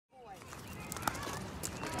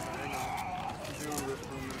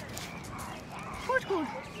cool.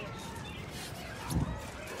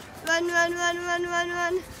 Run, run, run, run, run,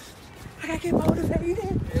 run. I gotta get motivated.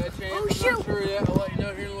 Yeah, chance. Oh, I'm shoot. not sure yet. I'll let you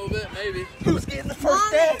know here in a little bit, maybe. Who's getting the first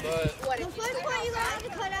step? But The first part you have to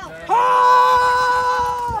cut out.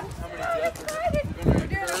 Oh! how many deaths are going to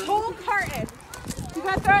occur? Whole carton. You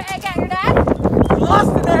gonna throw an egg at your dad?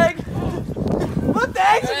 Lost an egg. Look, the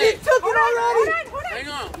eggs are Hey. getting took it already. Hang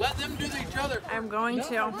on. Let them do each other. I'm going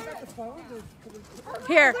to.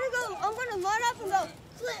 Here. I'm gonna run up and go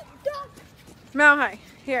flip, duck. Malhi,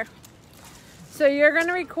 here. So you're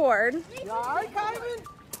gonna record, You all right, Kyman?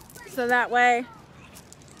 so that way.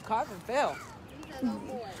 Kyman fell.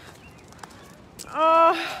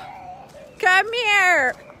 Oh, come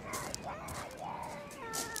here.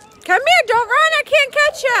 Come here, don't run, I can't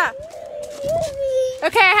catch you.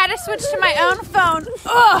 Okay, I had to switch to my own phone.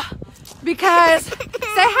 Ugh, because, say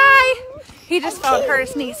hi. He just fell and hurt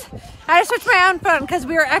his knees. I had to switch my own phone because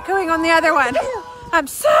we were echoing on the other one. I'm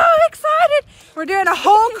so excited. We're doing a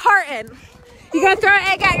whole carton. You gonna throw an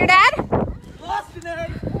egg at your dad? Lost an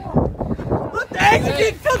egg. Look, the eggs are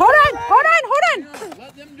getting took. Hold on, hold on, hold on.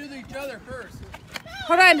 Let them do each other first.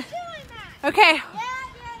 Hold on. Okay.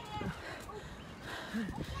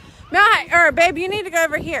 Malhi, or babe, you need to go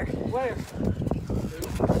over here. Where?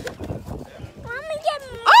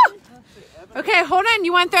 Oh! Okay, hold on.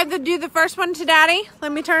 You want to do the first one to Daddy?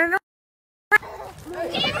 Let me turn it around.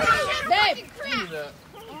 Babe. Do that.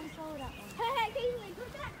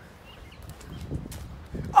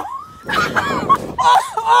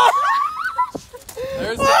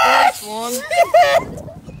 There's the first one.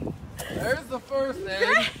 There's the first egg.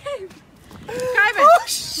 Kyman,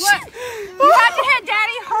 look. You have to hit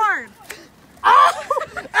Daddy hard.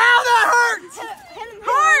 Ow, that hurts.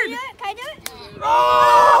 Hard. Can I do it?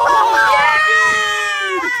 Oh!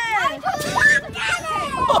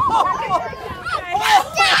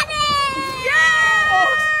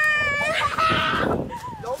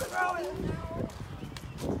 Don't throw it.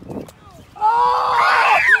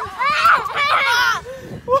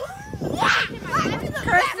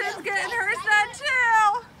 Kristen's getting hers done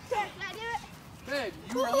too. Babe,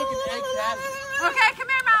 you were looking egg tastic. Okay, come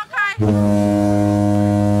here, Malachi.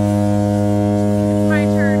 My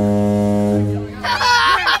turn.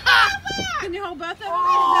 Can you hold both of them? Oh,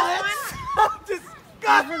 This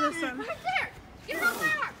that's one? so disgusting. Or this one?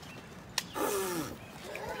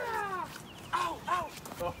 Ow, ow.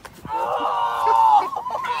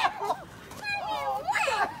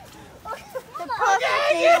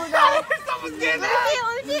 Someone's getting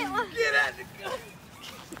out. Get at the gun.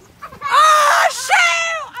 Oh,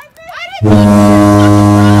 shoot!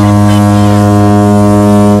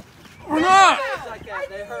 Or not. Like that,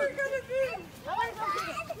 they hurt.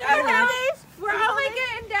 We're only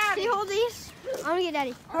getting Daddy. Hold these. I'm gonna get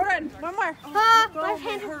Daddy. Hold on, one more. My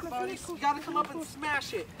hand hurt, buddy. You gotta come up and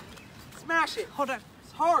smash it. Smash it. Hold on.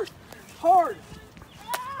 It's hard. It's hard.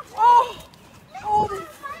 Oh! Oh,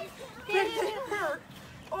 they hurt.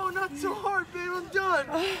 Oh, not so hard, babe. I'm done.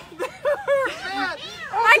 They hurt, man.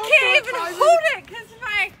 Oh, I don't can't throw even it, hold it because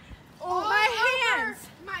my hands.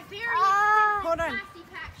 Hold on.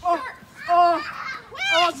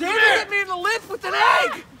 Oh, Xander hit me in the lip with an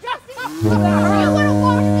egg.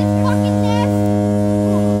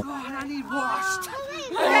 Oh, God, I need washed.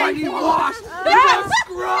 Oh, I need washed. That's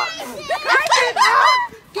scrub. Get out.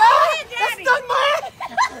 Go ahead, That's Daddy. done my egg.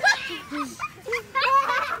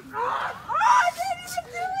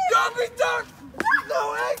 Don't be done. No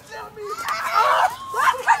eggs on me.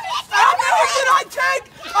 How many did I take?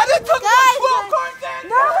 I didn't took my 12 cards in.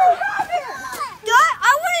 No,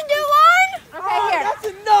 I wouldn't do one. Okay, here. That's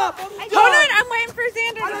enough. I'm done. Hold on, I'm waiting for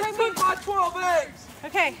Xander I to just bring took me. my 12 eggs.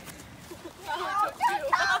 Okay.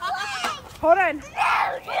 Hold on.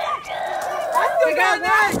 I We still got got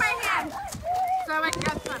one eggs. in my hand. So I can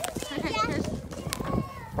get some. Okay, here's.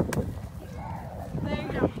 There you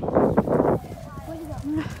go.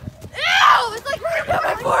 Ew! It's like we're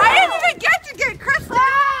coming for I didn't even get Kristen.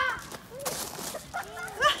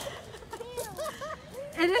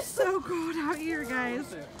 It is so cold out here,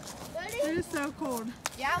 guys. It is so cold.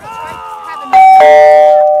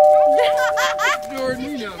 Jordan,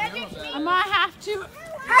 you know me. I'm not that. I'm gonna have to.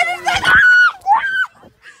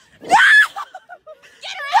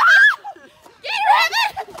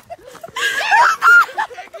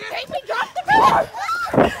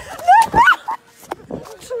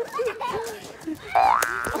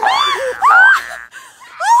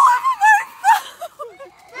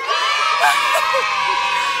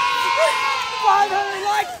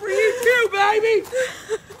 Baby!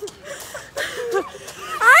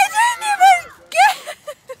 I didn't even get.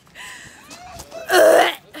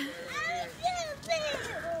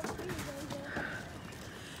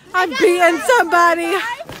 I'm beating somebody. I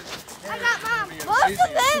got mom.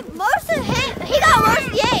 Most of him. He got most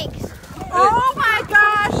of the eggs. Oh my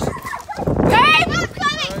gosh. Babe!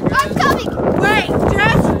 I'm coming. Wait,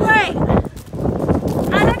 just wait.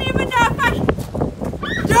 I don't even know if I...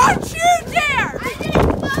 Don't you dare!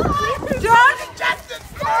 Don't just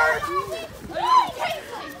start!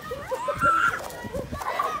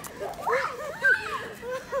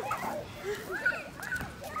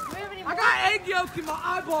 I got egg yolk in my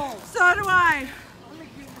eyeballs. So do I.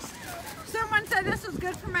 Someone said this was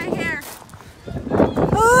good for my hair.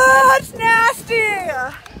 Oh, it's nasty.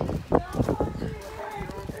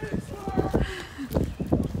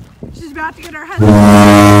 She's about to get her husband.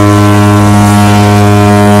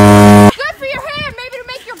 Good for your hair, maybe to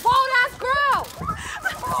make your bald ass grow.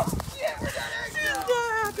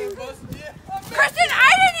 Kristen,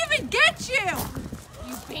 I didn't even get you.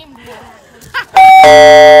 You beamed me.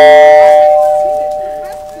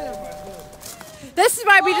 This is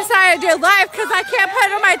why we decided to do live, because I can't put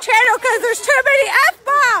it on my channel because there's too many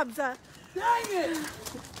F-bombs. Dang it!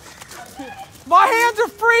 My hands are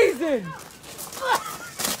freezing.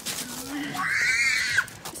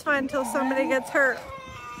 It's fine until somebody gets hurt.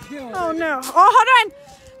 Oh no. Oh, hold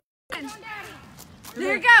on.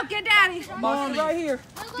 There you go. Get daddy. Mommy, right here.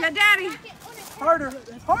 Get daddy. Harder.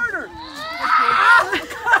 It's harder.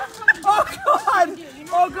 Oh God!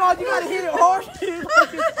 Oh God! You gotta hit it hard. Like this.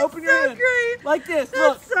 Open your hand. Great. Like this.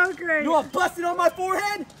 Look. That's so great. You want to bust it on my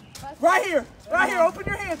forehead? Right here. Right here. Open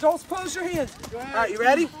your hands. Don't close your hands. All right. You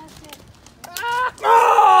ready?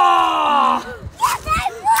 Oh!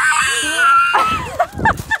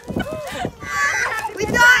 We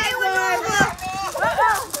thought it was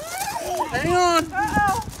Hang on.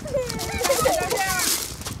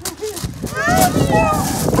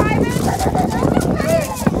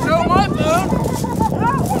 No, my phone.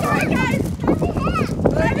 Sorry, guys.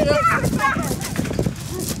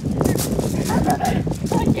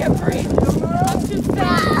 I can't breathe. I'm too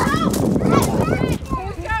fat.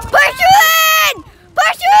 Push you in!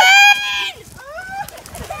 Push you in!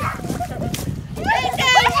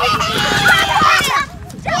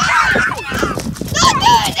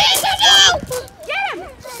 No! Get him.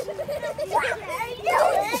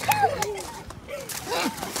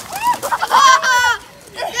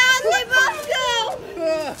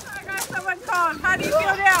 I got someone calling. How do you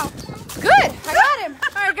feel now? Good. I got him.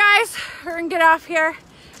 All right, guys. We're going to get off here.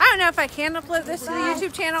 I don't know if I can upload this to the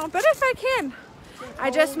YouTube channel, but if I can, I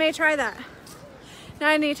just may try that. Now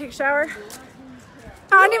I need to take a shower.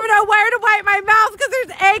 I don't even know where to wipe my mouth because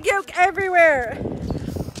there's egg yolk everywhere.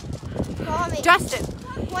 Justin,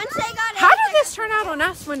 Once they got how did this turn out on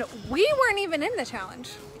us when we weren't even in the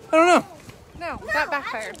challenge? I don't know. No, that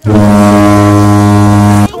backfired.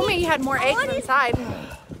 You told me you had more eggs inside.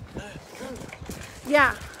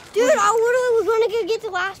 Yeah. Dude, I literally was going to get the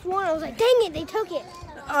last one. I was like, dang it, they took it.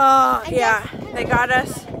 Yeah, they got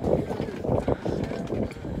us.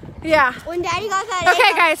 Yeah. When Daddy got that Okay,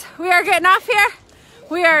 egg, guys, we are getting off here.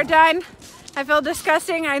 We are done. I feel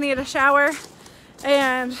disgusting. I need a shower.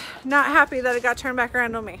 And not happy that it got turned back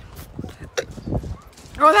around on me.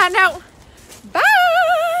 On that note, bye!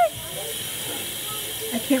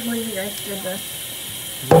 I can't believe you guys did this.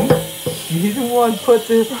 You the one put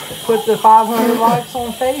the 500 likes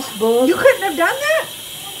on Facebook. You couldn't have done that?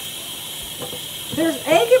 There's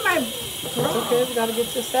egg in my... It's okay, we gotta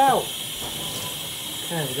get this out.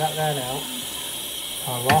 Okay, we got that out.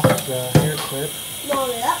 I lost the hair clip. no,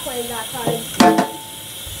 that plane got tried.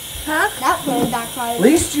 Huh? That plane got tried. At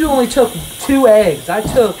least you only took 2 eggs. I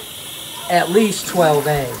took at least 12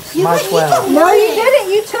 eggs. You My took 12. No, you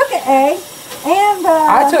didn't. You took an egg. And,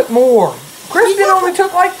 I took more. Kristen only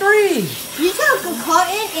took like 3. You took a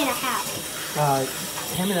cotton and a half.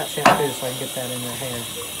 Hand me that shampoo so I can get that in your hair.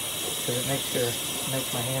 Because it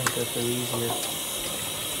makes my hands go through easier.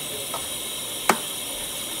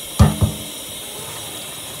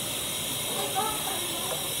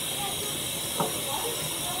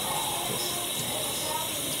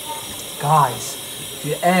 Guys,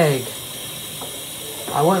 the egg.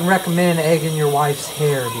 I wouldn't recommend egging your wife's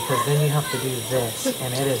hair because then you have to do this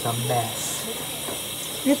and it is a mess.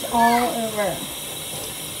 it's all over.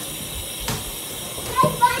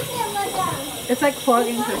 It's like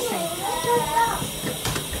clogging her sink.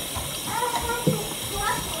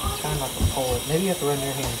 Try not to pull it. Maybe you have to run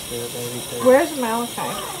your hands through it, baby. Too. Where's Malachi?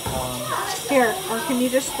 Here, or can you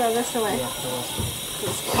just throw this away? Yeah, the rest of it.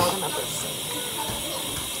 It's clogging up her sink.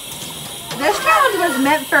 This challenge was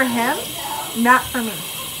meant for him, not for me.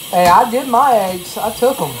 Hey, I did my eggs. I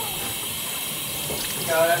took them.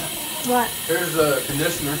 Got it. What? Here's the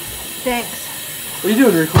conditioner. Thanks. What are you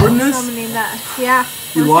doing? Recording this? Summoning that. Yeah.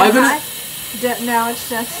 You Wanna say live in hi? it? No, it's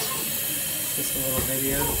just. Just a little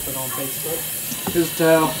video to put on Facebook. Here's a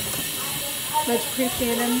towel. Much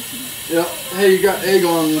appreciated. Yep. Hey, you got egg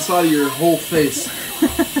on the side of your whole face.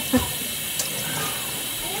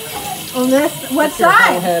 On this, what Put your whole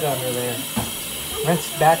side? head under there.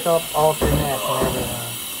 Rinse back up all through neck and everything.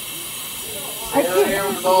 I can't. Here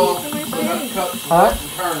with the ball. So that cuts Huh?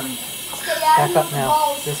 and turns. Back up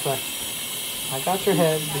now. This way. I got your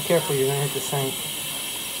head. Be careful, you're gonna hit the sink.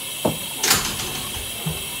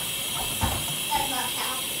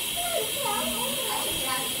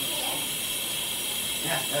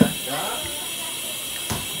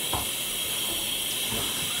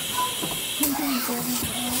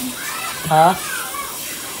 Huh?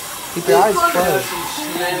 Keep your eyes closed.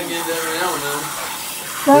 Shenanigans every now and then.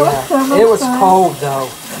 That was so much It was fun. cold though.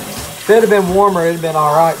 If it had been warmer, it'd have been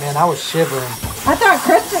alright, man. I was shivering. I thought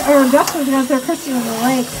Kristen or Justin was going to throw Kristen in the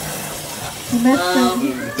lake. He missed him.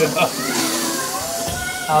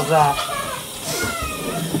 How's that?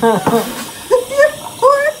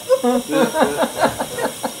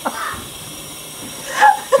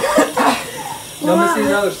 Let me see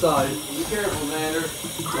the other side. Be careful, Xander.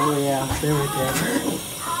 Oh yeah, there we go.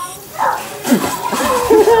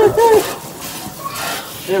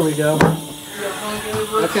 There we go.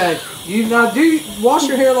 Okay, you now wash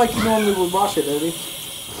your hair like you normally would wash it, baby.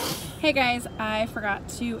 Hey guys, I forgot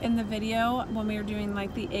to end the video when we were doing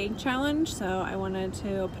like the egg challenge, so I wanted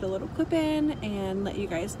to put a little clip in and let you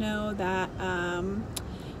guys know that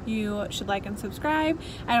you should like and subscribe.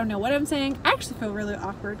 I don't know what I'm saying. I actually feel really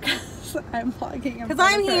awkward because I'm vlogging. Because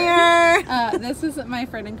I'm here. This is my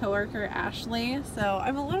friend and coworker Ashley, so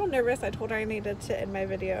I'm a little nervous. I told her I needed to end my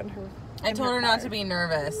video and her. I told her not to be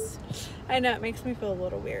nervous. I know it makes me feel a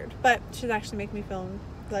little weird, but she's actually making me feel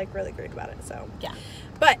like really great about it. So Yeah.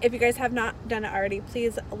 But if you guys have not done it already,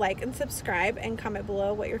 please like and subscribe and comment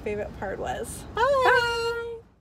below what your favorite part was. Bye.